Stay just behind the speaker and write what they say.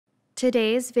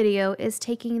Today's video is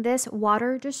taking this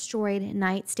water-destroyed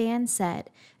nightstand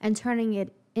set and turning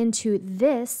it into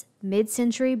this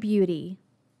mid-century beauty.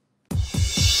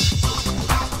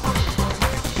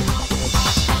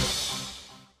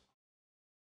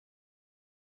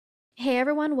 Hey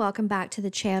everyone, welcome back to the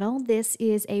channel. This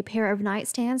is a pair of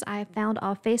nightstands I found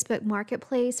off Facebook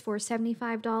Marketplace for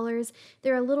 $75.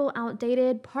 They're a little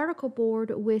outdated, particle board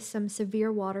with some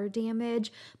severe water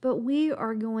damage, but we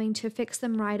are going to fix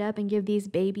them right up and give these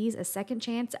babies a second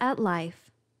chance at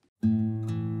life.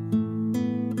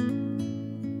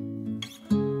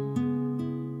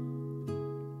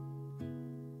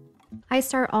 I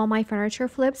start all my furniture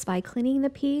flips by cleaning the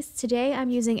piece. Today I'm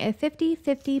using a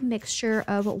 50-50 mixture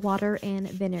of water and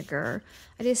vinegar.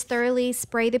 I just thoroughly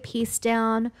spray the piece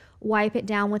down, wipe it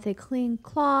down with a clean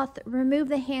cloth, remove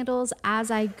the handles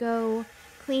as I go,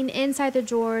 clean inside the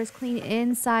drawers, clean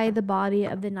inside the body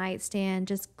of the nightstand,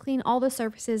 just clean all the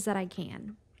surfaces that I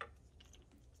can.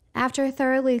 After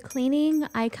thoroughly cleaning,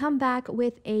 I come back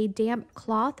with a damp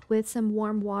cloth with some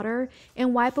warm water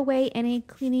and wipe away any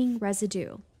cleaning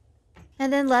residue.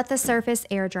 And then let the surface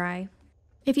air dry.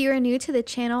 If you are new to the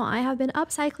channel, I have been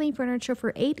upcycling furniture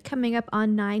for 8, coming up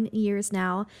on 9 years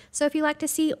now. So if you like to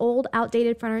see old,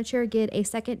 outdated furniture get a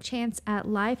second chance at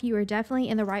life, you are definitely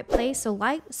in the right place. So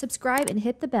like, subscribe, and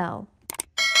hit the bell.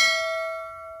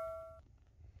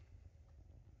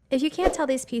 If you can't tell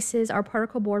these pieces are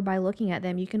particle board by looking at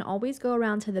them, you can always go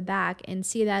around to the back and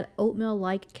see that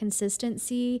oatmeal-like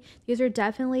consistency. These are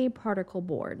definitely particle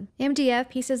board. MDF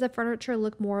pieces of furniture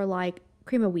look more like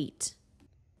cream of wheat.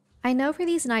 I know for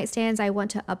these nightstands I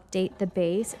want to update the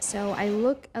base, so I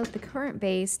look at the current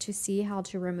base to see how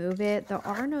to remove it. There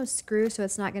are no screws, so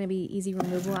it's not going to be easy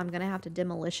removal. I'm going to have to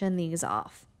demolition these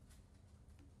off.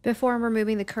 Before I'm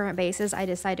removing the current bases, I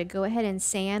decided to go ahead and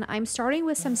sand. I'm starting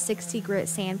with some 60 grit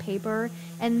sandpaper,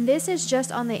 and this is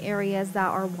just on the areas that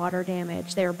are water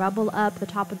damaged. They're bubbled up, the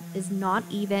top is not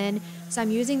even, so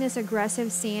I'm using this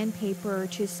aggressive sandpaper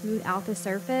to smooth out the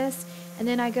surface, and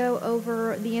then I go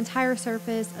over the entire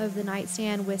surface of the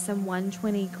nightstand with some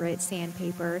 120 grit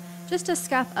sandpaper, just to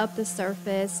scuff up the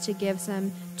surface to give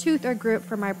some tooth or grip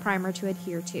for my primer to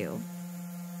adhere to.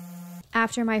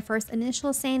 After my first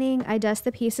initial sanding, I dust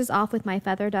the pieces off with my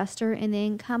feather duster and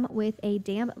then come with a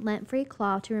damp lint-free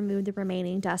cloth to remove the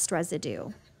remaining dust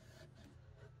residue.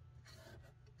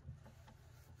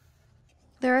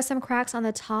 There are some cracks on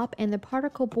the top, and the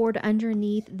particle board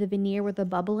underneath the veneer where the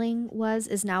bubbling was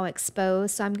is now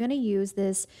exposed. So I'm going to use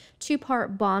this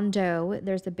 2-part Bondo.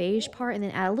 There's the beige part and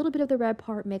then add a little bit of the red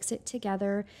part, mix it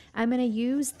together. I'm going to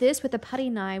use this with a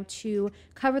putty knife to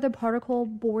cover the particle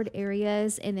board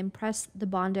areas and then press the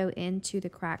Bondo into the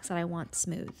cracks that I want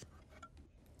smooth.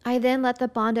 I then let the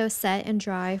Bondo set and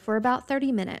dry for about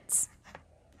 30 minutes.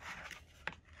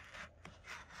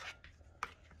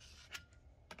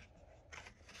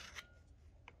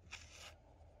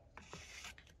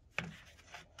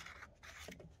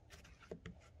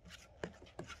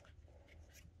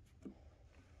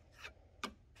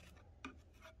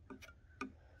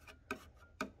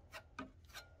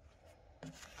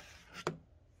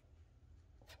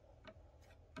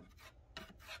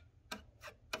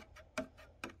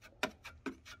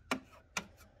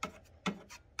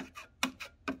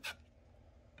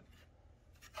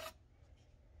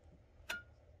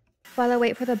 While I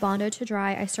wait for the Bondo to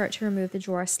dry, I start to remove the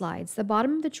drawer slides. The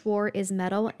bottom of the drawer is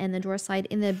metal and the drawer slide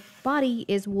in the body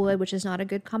is wood, which is not a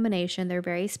good combination. They're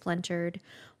very splintered.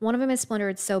 One of them is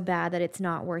splintered so bad that it's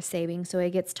not worth saving, so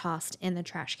it gets tossed in the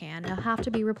trash can. It'll have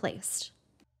to be replaced.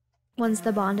 Once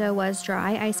the Bondo was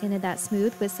dry, I sanded that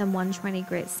smooth with some 120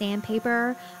 grit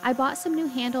sandpaper. I bought some new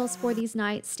handles for these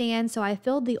nightstands, so I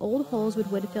filled the old holes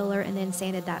with wood filler and then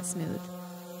sanded that smooth.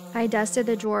 I dusted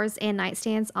the drawers and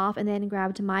nightstands off and then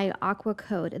grabbed my Aqua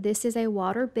Coat. This is a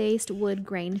water-based wood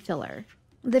grain filler.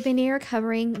 The veneer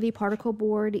covering the particle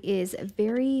board is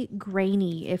very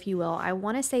grainy, if you will. I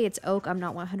want to say it's oak, I'm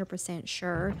not 100%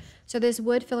 sure. So this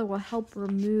wood filler will help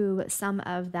remove some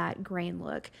of that grain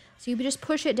look. So you just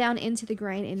push it down into the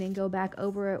grain and then go back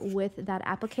over it with that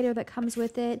applicator that comes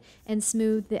with it and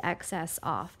smooth the excess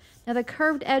off. Now the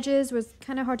curved edges was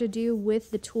kind of hard to do with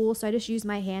the tool, so I just used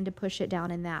my hand to push it down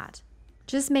in that.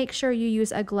 Just make sure you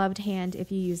use a gloved hand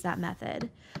if you use that method.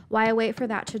 While I wait for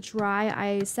that to dry,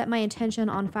 I set my intention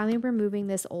on finally removing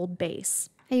this old base.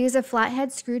 I use a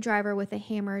flathead screwdriver with a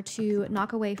hammer to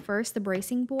knock away first the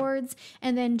bracing boards,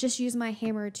 and then just use my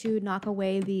hammer to knock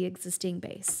away the existing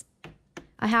base.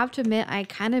 I have to admit, I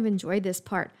kind of enjoyed this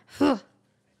part.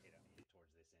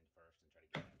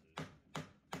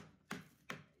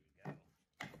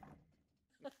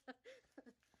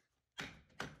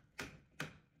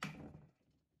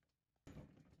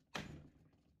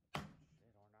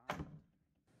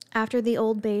 After the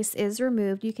old base is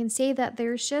removed, you can see that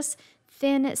there's just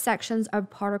thin sections of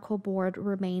particle board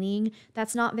remaining.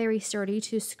 That's not very sturdy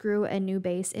to screw a new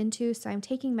base into, so I'm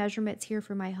taking measurements here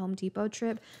for my Home Depot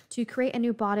trip to create a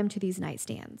new bottom to these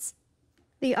nightstands.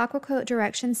 The Aquacoat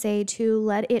directions say to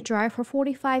let it dry for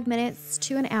 45 minutes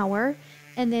to an hour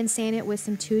and then sand it with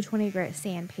some 220 grit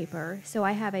sandpaper. So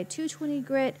I have a 220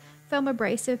 grit foam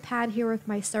abrasive pad here with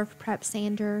my Surf Prep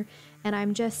sander, and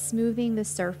I'm just smoothing the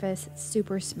surface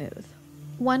super smooth.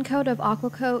 One coat of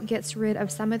Aquacoat gets rid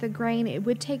of some of the grain. It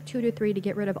would take 2 to 3 to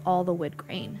get rid of all the wood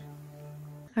grain.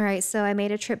 Alright, so I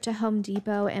made a trip to Home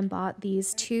Depot and bought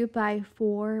these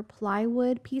 2x4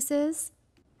 plywood pieces.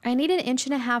 I need 1.5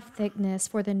 inch thickness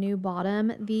for the new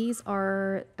bottom. These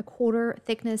are 1/4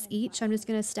 thickness each. I'm just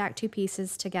going to stack 2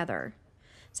 pieces together.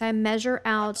 So I measure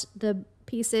out the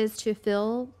pieces to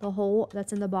fill the hole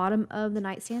that's in the bottom of the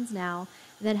nightstands now,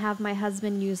 and then have my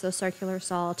husband use the circular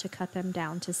saw to cut them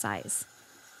down to size.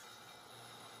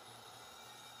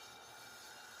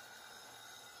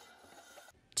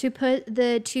 To put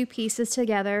the 2 pieces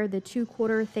together, the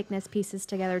 2/4 thickness pieces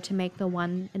together to make the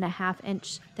 1.5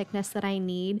 inch thickness that I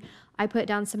need, I put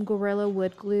down some Gorilla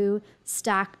Wood glue,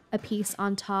 stack a piece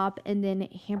on top, and then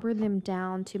hammer them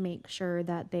down to make sure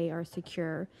that they are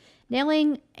secure.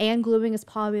 Nailing and gluing is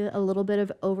probably a little bit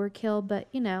of overkill, but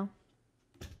you know.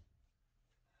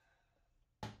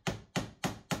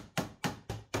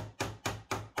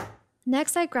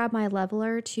 Next, I grab my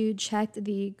leveler to check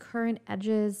the current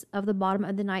edges of the bottom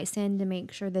of the nightstand to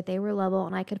make sure that they were level,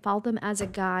 and I could follow them as a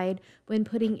guide when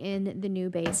putting in the new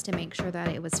base to make sure that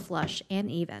it was flush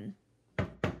and even.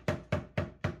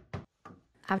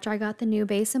 After I got the new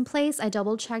base in place, I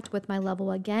double checked with my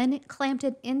level again, clamped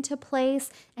it into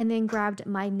place, and then grabbed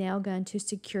my nail gun to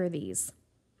secure these.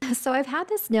 So I've had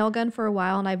this nail gun for a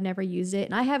while and I've never used it,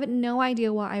 and I have no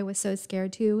idea why I was so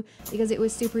scared to, because it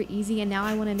was super easy and now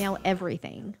I want to nail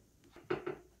everything.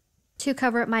 To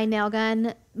cover up my nail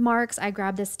gun marks, I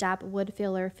grabbed this DAP wood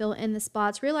filler, fill in the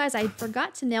spots, realized I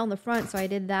forgot to nail in the front, so I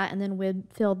did that and then wood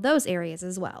filled those areas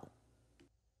as well.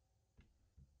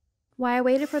 While I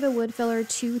waited for the wood filler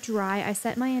to dry, I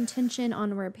set my intention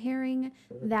on repairing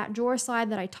that drawer slide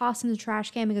that I tossed in the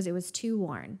trash can because it was too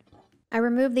worn. I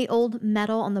removed the old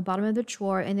metal on the bottom of the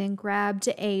drawer and then grabbed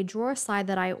a drawer slide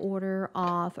that I order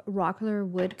off Rockler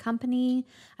Wood Company.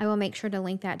 I will make sure to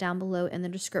link that down below in the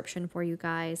description for you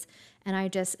guys. And I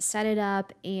just set it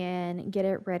up and get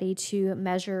it ready to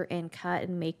measure and cut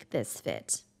and make this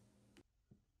fit.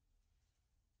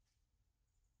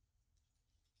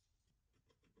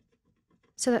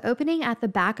 So the opening at the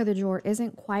back of the drawer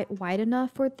isn't quite wide enough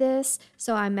for this,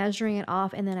 so I'm measuring it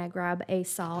off and then I grab a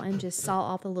saw and just saw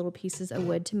off the little pieces of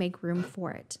wood to make room for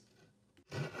it.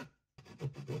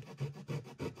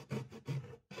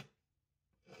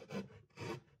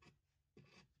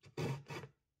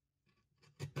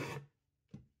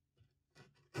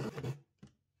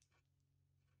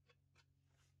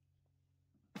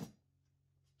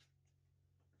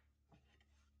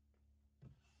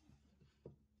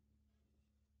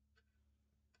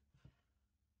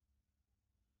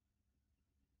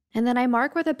 And then I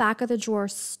mark where the back of the drawer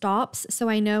stops so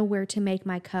I know where to make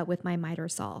my cut with my miter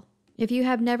saw. If you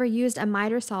have never used a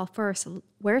miter saw, first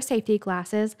wear safety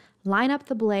glasses, line up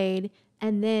the blade,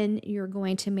 and then you're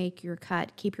going to make your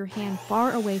cut. Keep your hand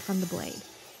far away from the blade.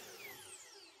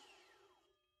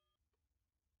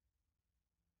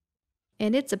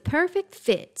 And it's a perfect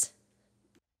fit.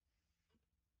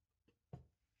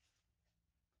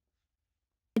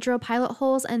 I drill pilot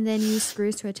holes and then use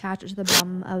screws to attach it to the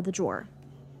bottom of the drawer.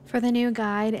 For the new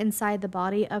guide inside the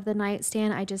body of the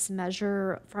nightstand, I just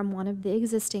measure from one of the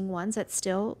existing ones that's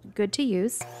still good to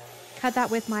use. Cut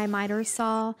that with my miter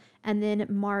saw and then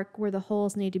mark where the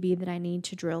holes need to be that I need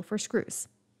to drill for screws.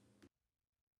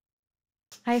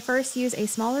 I first use a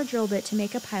smaller drill bit to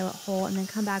make a pilot hole and then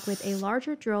come back with a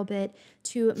larger drill bit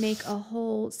to make a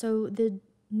hole so the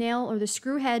nail or the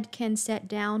screw head can set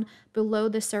down below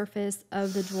the surface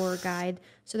of the drawer guide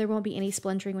so there won't be any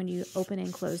splintering when you open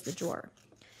and close the drawer.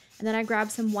 And then I grab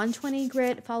some 120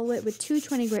 grit, follow it with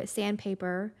 220 grit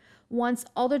sandpaper. Once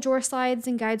all the drawer slides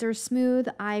and guides are smooth,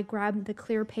 I grab the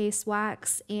clear paste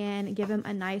wax and give them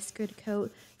a nice good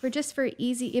coat for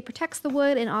easy. It protects the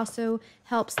wood and also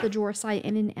helps the drawer slide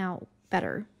in and out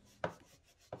better.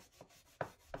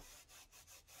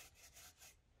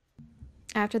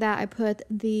 After that, I put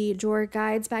the drawer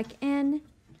guides back in.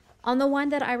 On the one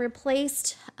that I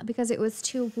replaced, because it was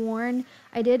too worn,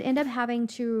 I did end up having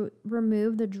to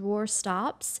remove the drawer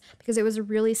stops because it was a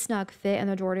really snug fit and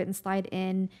the drawer didn't slide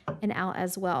in and out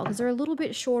as well because they're a little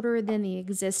bit shorter than the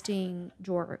existing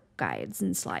drawer guides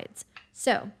and slides.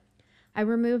 So I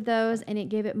removed those and it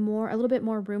gave it a little bit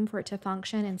more room for it to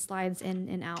function and slides in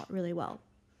and out really well.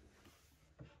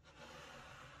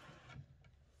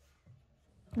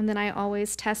 And then I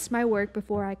always test my work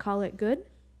before I call it good.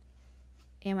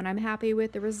 And when I'm happy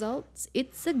with the results,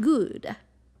 it's a good.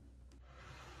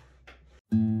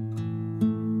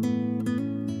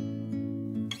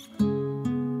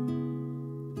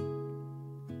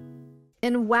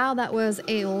 And wow, that was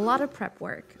a lot of prep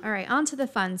work. All right, on to the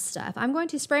fun stuff. I'm going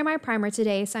to spray my primer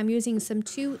today, so I'm using some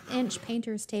 2-inch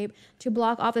painter's tape to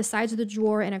block off the sides of the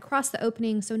drawer and across the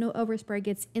opening so no overspray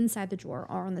gets inside the drawer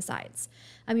or on the sides.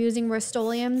 I'm using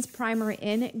Rust-Oleum's primer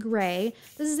in gray.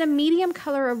 This is a medium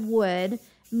color of wood,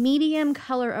 medium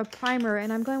color of primer,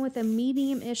 and I'm going with a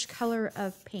medium-ish color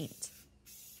of paint.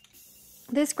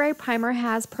 This gray primer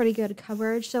has pretty good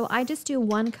coverage, so I just do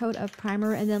 1 coat of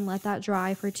primer and then let that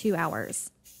dry for 2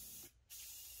 hours.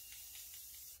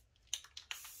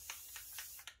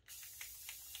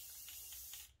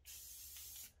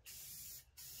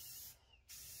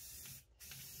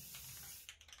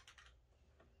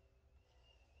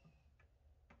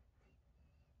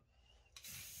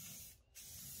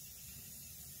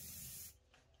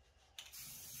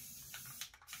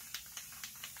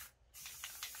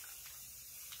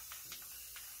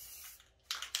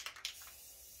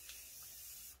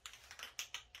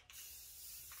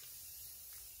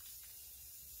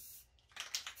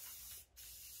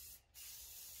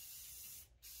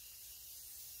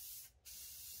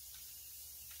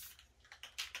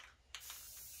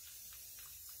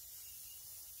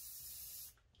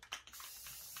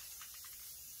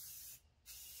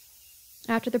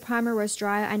 After the primer was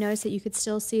dry, I noticed that you could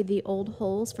still see the old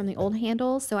holes from the old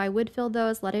handles, so I would fill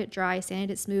those, let it dry, sanded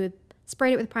it smooth,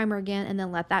 sprayed it with primer again, and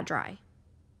then let that dry.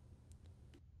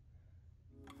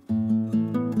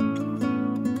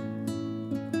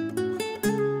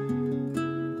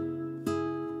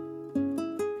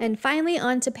 And finally,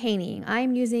 on to painting.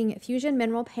 I'm using Fusion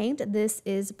Mineral Paint. This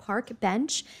is Park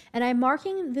Bench, and I'm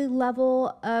marking the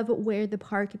level of where the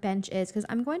park bench is because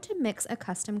I'm going to mix a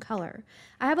custom color.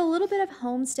 I have a little bit of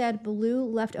Homestead Blue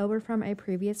left over from a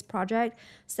previous project,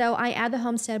 so I add the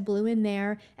Homestead Blue in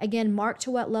there. Again, mark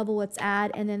to what level it's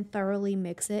at, and then thoroughly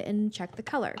mix it and check the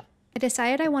color. I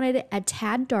decided I wanted it a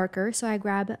tad darker, so I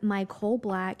grab my coal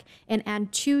black and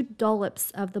add 2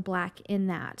 dollops of the black in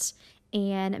that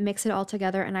and mix it all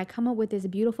together, and I come up with this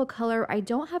beautiful color. I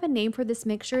don't have a name for this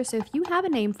mixture, so if you have a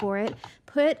name for it,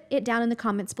 put it down in the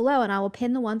comments below and I will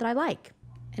pin the one that I like.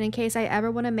 And in case I ever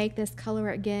want to make this color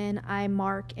again, I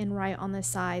mark and write on the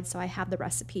side so I have the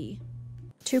recipe.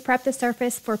 To prep the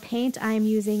surface for paint, I am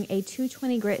using a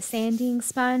 220 grit sanding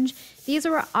sponge. These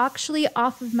were actually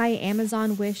off of my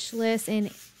Amazon wish list,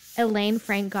 and Elaine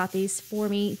Frank got these for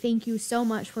me. Thank you so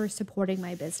much for supporting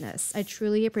my business. I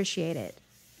truly appreciate it.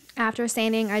 After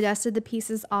sanding, I dusted the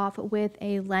pieces off with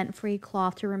a lint-free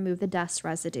cloth to remove the dust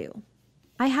residue.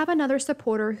 I have another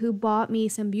supporter who bought me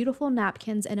some beautiful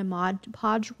napkins and a Mod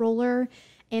Podge roller,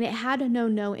 and it had no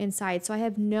note inside, so I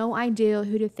have no idea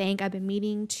who to thank. I've been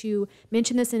meaning to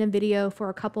mention this in a video for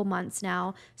a couple months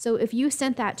now, so if you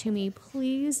sent that to me,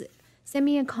 please send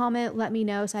me a comment, let me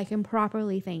know so I can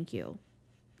properly thank you.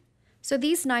 So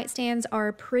these nightstands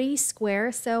are pretty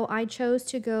square, so I chose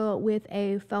to go with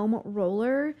a foam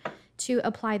roller to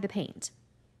apply the paint.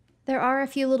 There are a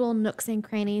few little nooks and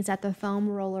crannies that the foam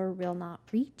roller will not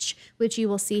reach, which you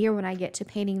will see here when I get to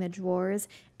painting the drawers,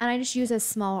 and I just use a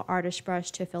small artist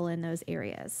brush to fill in those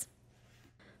areas.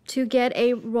 To get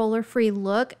a roller-free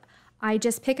look, I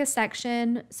just pick a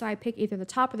section, so I pick either the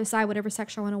top or the side, whatever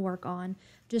section I want to work on.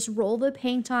 Just roll the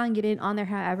paint on, get it on there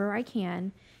however I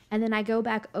can, and then I go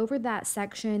back over that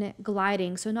section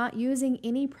gliding, so not using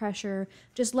any pressure,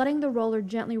 just letting the roller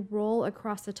gently roll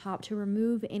across the top to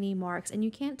remove any marks, and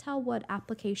you can't tell what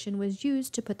application was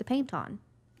used to put the paint on.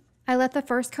 I let the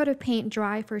first coat of paint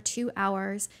dry for 2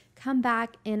 hours, come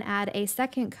back and add a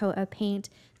second coat of paint.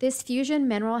 This Fusion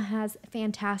Mineral has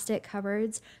fantastic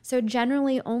coverage, so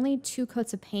generally only 2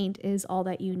 coats of paint is all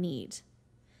that you need.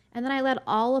 And then I let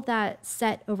all of that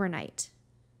set overnight.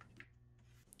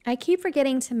 I keep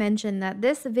forgetting to mention that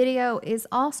this video is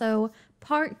also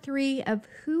part 3 of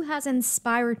who has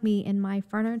inspired me in my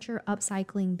furniture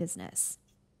upcycling business.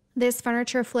 This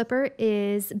furniture flipper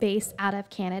is based out of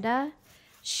Canada.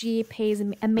 She pays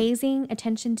amazing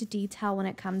attention to detail when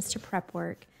it comes to prep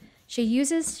work. She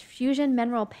uses Fusion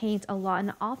Mineral paint a lot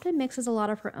and often mixes a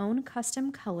lot of her own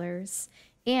custom colors.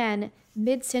 And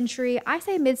mid-century, I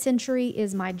say mid-century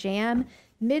is my jam.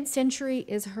 Mid-century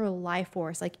is her life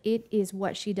force. Like, it is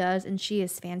what she does, and she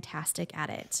is fantastic at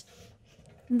it.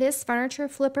 This furniture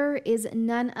flipper is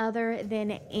none other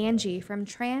than Angie from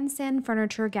Transcend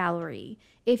Furniture Gallery.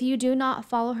 If you do not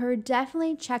follow her,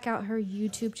 definitely check out her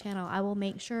YouTube channel. I will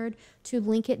make sure to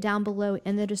link it down below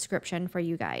in the description for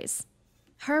you guys.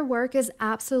 Her work is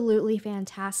absolutely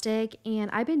fantastic,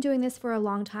 and I've been doing this for a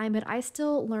long time, but I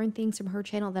still learn things from her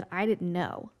channel that I didn't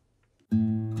know.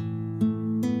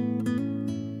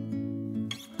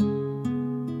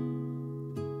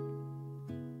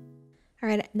 All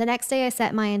right, the next day I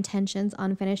set my intentions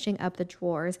on finishing up the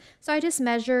drawers. So I just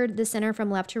measured the center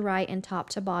from left to right and top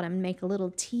to bottom, make a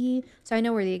little T so I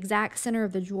know where the exact center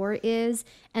of the drawer is,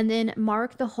 and then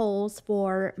mark the holes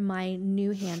for my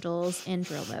new handles and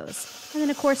drill those. And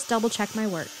then of course, double check my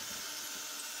work.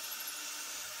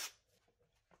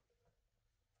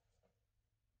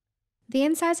 The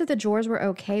insides of the drawers were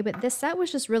okay, but this set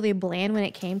was just really bland when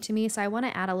it came to me, so I want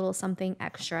to add a little something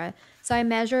extra. So I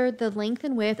measured the length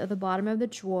and width of the bottom of the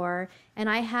drawer, and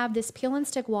I have this peel and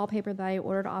stick wallpaper that I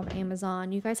ordered off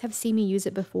Amazon. You guys have seen me use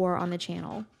it before on the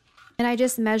channel. And I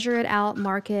just measure it out,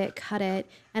 mark it, cut it,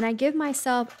 and I give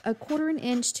myself 1/4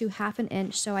 inch to 1/2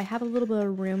 inch so I have a little bit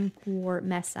of room for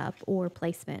mess up or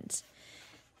placement.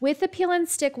 With the peel and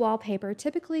stick wallpaper,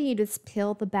 typically you just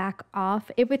peel the back off.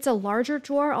 If it's a larger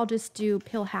drawer, I'll just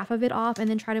peel half of it off and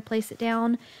then try to place it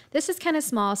down. This is kind of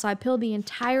small, so I peel the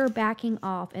entire backing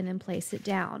off and then place it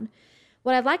down.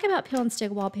 What I like about peel and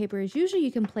stick wallpaper is usually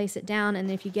you can place it down, and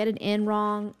if you get it in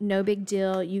wrong, no big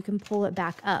deal, you can pull it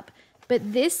back up.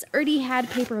 But this already had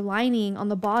paper lining on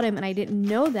the bottom, and I didn't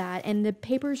know that, and the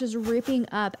paper is just ripping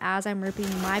up as I'm ripping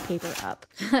my paper up.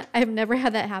 I've never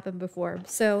had that happen before.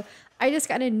 So I just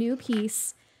got a new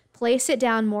piece, placed it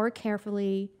down more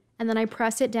carefully, and then I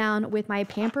press it down with my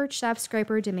Pampered Chef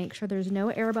scraper to make sure there's no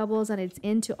air bubbles and it's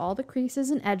into all the creases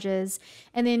and edges,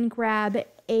 and then grab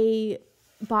a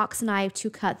box knife to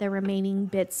cut the remaining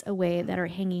bits away that are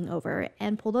hanging over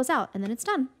and pull those out, and then it's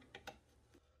done.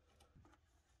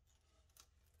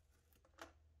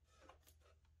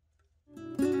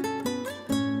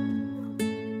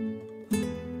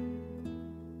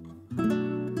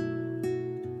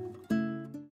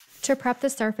 To prep the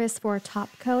surface for a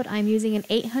top coat, I'm using an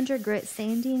 800 grit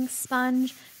sanding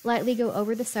sponge. Lightly go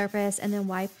over the surface and then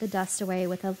wipe the dust away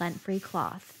with a lint-free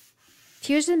cloth.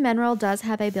 Fusion Mineral does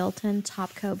have a built-in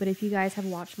top coat, but if you guys have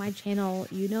watched my channel,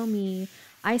 you know me.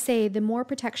 I say the more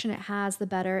protection it has, the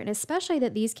better, and especially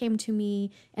that these came to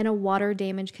me in a water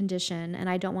damage condition, and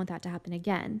I don't want that to happen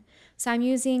again. So I'm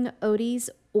using Odie's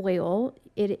oil.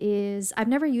 I've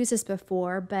never used this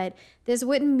before, but this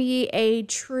wouldn't be a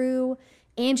true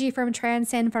Angie from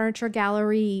Transcend Furniture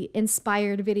Gallery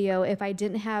inspired video if I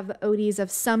didn't have Odie's of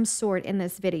some sort in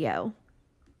this video.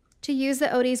 To use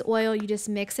the Odie's oil, you just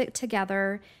mix it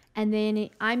together, and then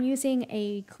I'm using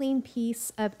a clean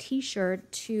piece of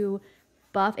t-shirt to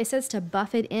buff. It says to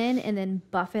buff it in and then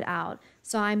buff it out.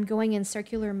 So I'm going in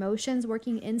circular motions,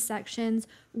 working in sections,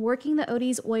 working the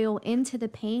Odie's oil into the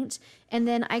paint, and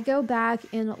then I go back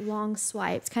in long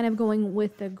swipes, kind of going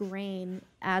with the grain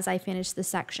as I finish the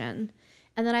section.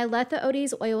 And then I let the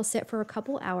Odie's oil sit for a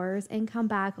couple hours and come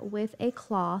back with a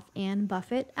cloth and buff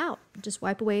it out. Just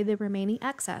wipe away the remaining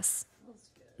excess.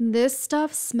 This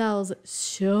stuff smells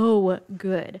so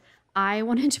good. I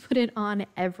wanted to put it on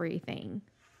everything.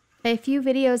 A few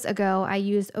videos ago, I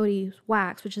used Odie's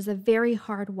wax, which is a very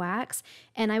hard wax,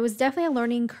 and I was definitely a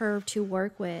learning curve to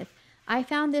work with. I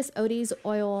found this Odie's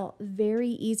oil very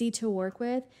easy to work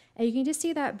with, and you can just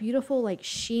see that beautiful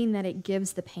sheen that it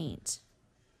gives the paint.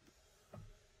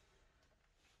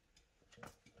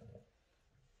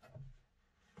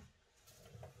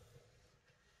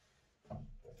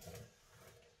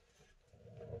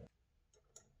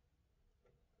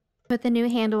 Put the new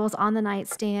handles on the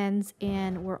nightstands,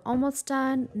 and we're almost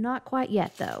done. Not quite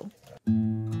yet, though.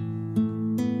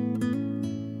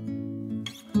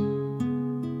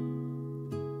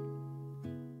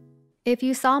 If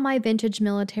you saw my vintage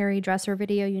military dresser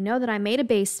video, you know that I made a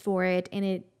base for it, and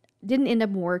it didn't end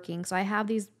up working. So I have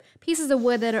these pieces of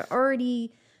wood that are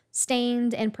already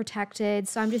stained and protected,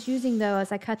 so I'm just using those.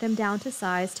 I cut them down to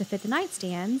size to fit the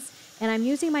nightstands, and I'm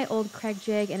using my old Craig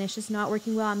jig, and it's just not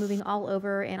working well. I'm moving all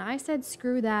over, and I said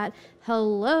screw that.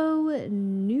 Hello,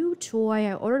 new toy.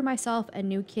 I ordered myself a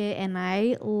new kit, and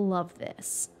I love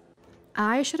this.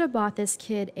 I should have bought this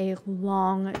kit a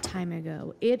long time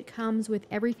ago. It comes with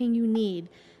everything you need: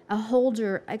 a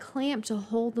holder, a clamp to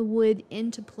hold the wood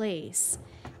into place,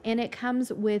 and it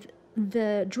comes with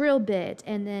the drill bit,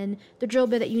 and then the drill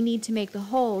bit that you need to make the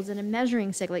holes, and a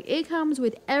measuring stick. It comes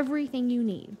with everything you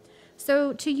need.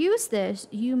 So to use this,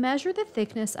 you measure the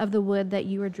thickness of the wood that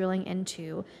you are drilling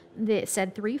into, that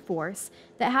said 3/4,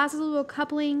 that has a little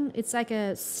coupling. It's like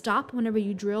a stop whenever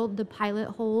you drill the pilot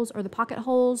holes or the pocket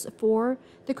holes for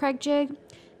the Craig jig.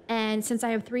 And since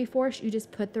I have 3/4, you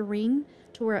just put the ring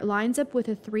to where it lines up with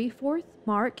a 3/4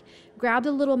 mark. Grab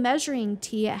the little measuring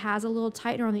tee, it has a little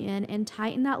tightener on the end, and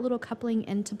tighten that little coupling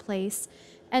into place.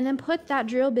 And then put that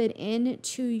drill bit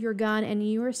into your gun and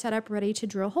you are set up ready to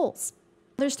drill holes.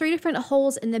 There's 3 different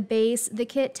holes in the base. The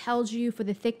kit tells you for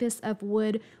the thickness of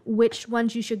wood which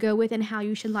ones you should go with and how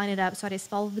you should line it up. So I just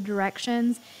follow the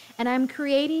directions. And I'm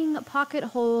creating pocket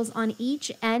holes on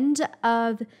each end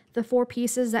of the 4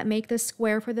 pieces that make the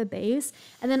square for the base.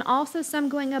 And then also some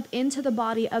going up into the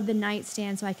body of the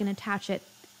nightstand so I can attach it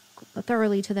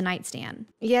thoroughly to the nightstand.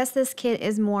 Yes, this kit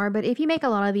is more, but if you make a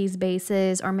lot of these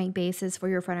bases or make bases for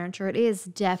your furniture, it is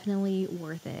definitely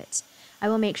worth it. I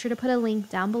will make sure to put a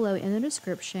link down below in the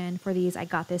description for these. I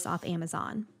got this off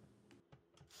Amazon.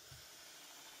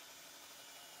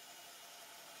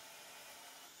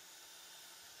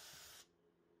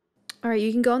 All right,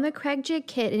 you can go on the Craig Jig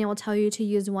kit and it will tell you to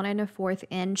use 1 1/4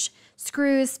 inch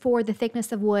screws for the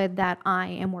thickness of wood that I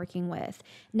am working with.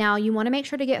 Now you want to make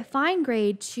sure to get fine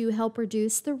grade to help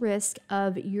reduce the risk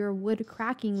of your wood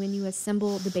cracking when you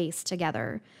assemble the base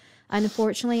together.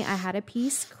 Unfortunately, I had a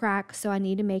piece crack, so I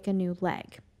need to make a new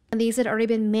leg. And these had already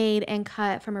been made and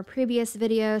cut from a previous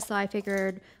video, so I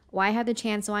figured, why have the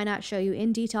chance, why not show you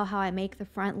in detail how I make the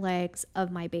front legs of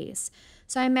my base.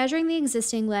 So I'm measuring the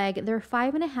existing leg. They're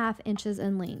 5.5 inches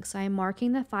in length, so I'm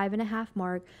marking the 5.5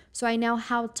 mark so I know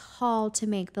how tall to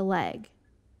make the leg.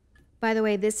 By the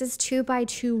way, this is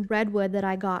 2x2 redwood that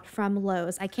I got from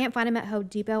Lowe's. I can't find them at Home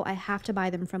Depot. I have to buy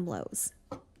them from Lowe's.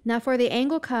 Now for the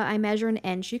angle cut, I measure 1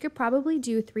 inch. You could probably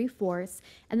do 3/4.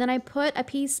 And then I put a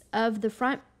piece of the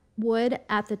front wood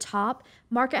at the top,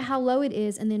 mark it how low it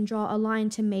is, and then draw a line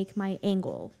to make my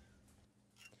angle.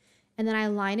 And then I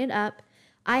line it up.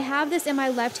 I have this in my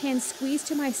left hand squeezed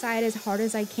to my side as hard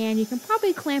as I can. You can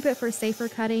probably clamp it for safer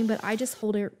cutting, but I just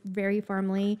hold it very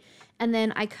firmly. And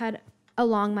then I cut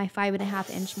along my 5.5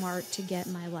 inch mark to get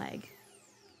my leg.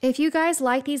 If you guys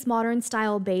like these modern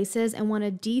style bases and want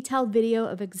a detailed video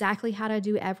of exactly how to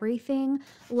do everything,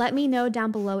 let me know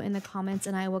down below in the comments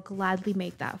and I will gladly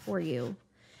make that for you.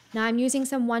 Now I'm using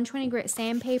some 120 grit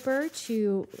sandpaper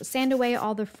to sand away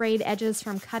all the frayed edges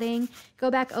from cutting. Go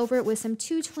back over it with some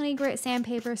 220 grit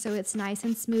sandpaper so it's nice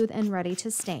and smooth and ready to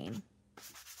stain.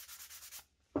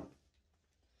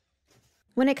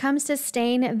 When it comes to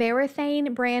stain,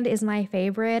 Varathane brand is my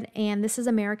favorite, and this is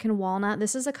American Walnut.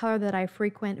 This is a color that I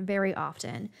frequent very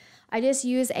often. I just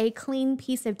use a clean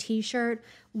piece of t-shirt,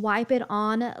 wipe it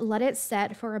on, let it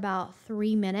set for about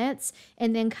 3 minutes,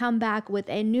 and then come back with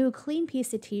a new clean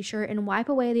piece of t-shirt and wipe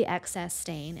away the excess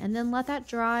stain, and then let that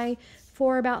dry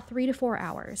for about 3 to 4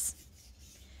 hours.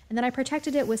 And then I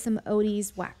protected it with some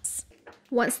Odie's wax.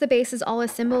 Once the base is all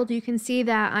assembled, you can see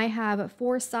that I have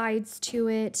 4 sides to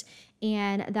it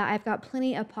and that I've got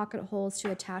plenty of pocket holes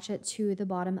to attach it to the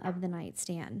bottom of the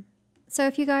nightstand. So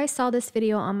if you guys saw this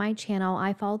video on my channel,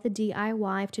 I followed the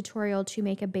DIY tutorial to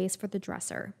make a base for the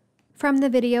dresser. From the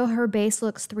video, her base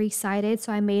looks 3-sided,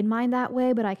 so I made mine that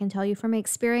way, but I can tell you from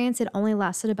experience, it only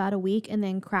lasted about a week and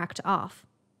then cracked off.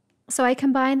 So I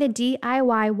combined the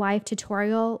DIY wife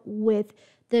tutorial with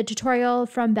the tutorial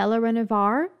from Bella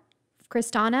Renovar,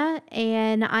 Cristana,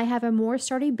 and I have a more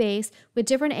sturdy base with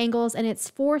different angles, and it's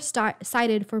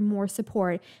 4-sided for more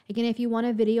support. Again, if you want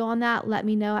a video on that, let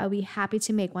me know. I'll be happy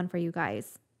to make one for you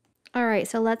guys. All right,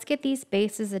 so let's get these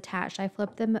bases attached. I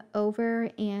flip them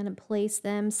over and place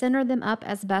them, center them up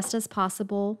as best as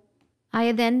possible.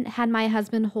 I then had my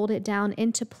husband hold it down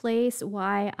into place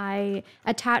while I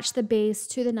attached the base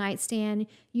to the nightstand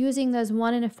using those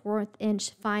 1 1/4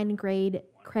 inch fine grade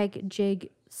Craig jig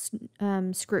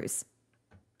screws.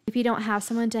 If you don't have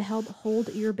someone to help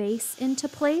hold your base into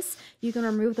place, you can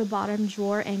remove the bottom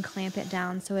drawer and clamp it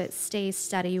down so it stays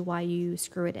steady while you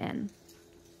screw it in.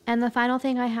 And the final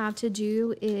thing I have to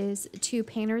do is to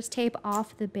painter's tape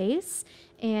off the base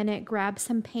and grab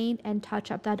some paint and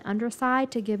touch up that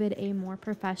underside to give it a more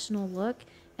professional look,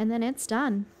 and then it's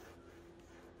done.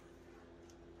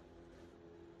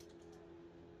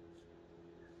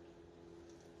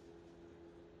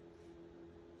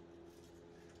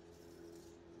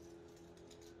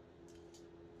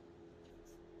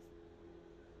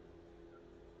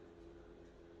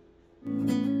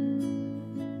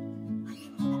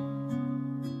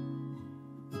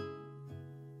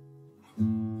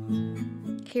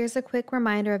 Here's a quick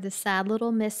reminder of the sad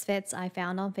little misfits I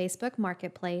found on Facebook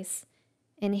Marketplace.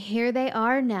 And here they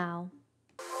are now.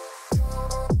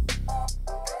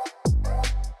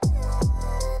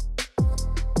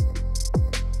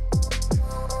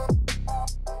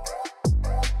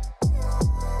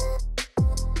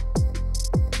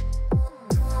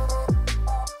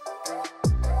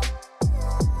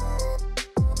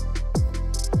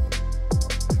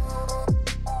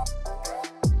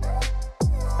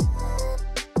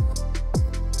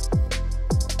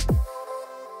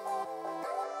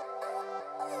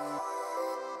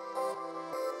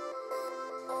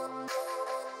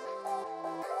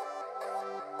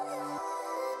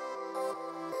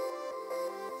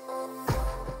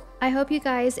 I hope you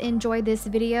guys enjoyed this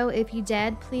video. If you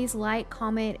did, please like,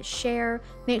 comment, share.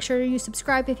 Make sure you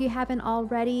subscribe if you haven't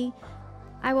already.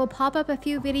 I will pop up a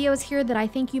few videos here that I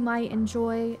think you might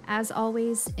enjoy. As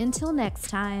always, until next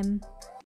time.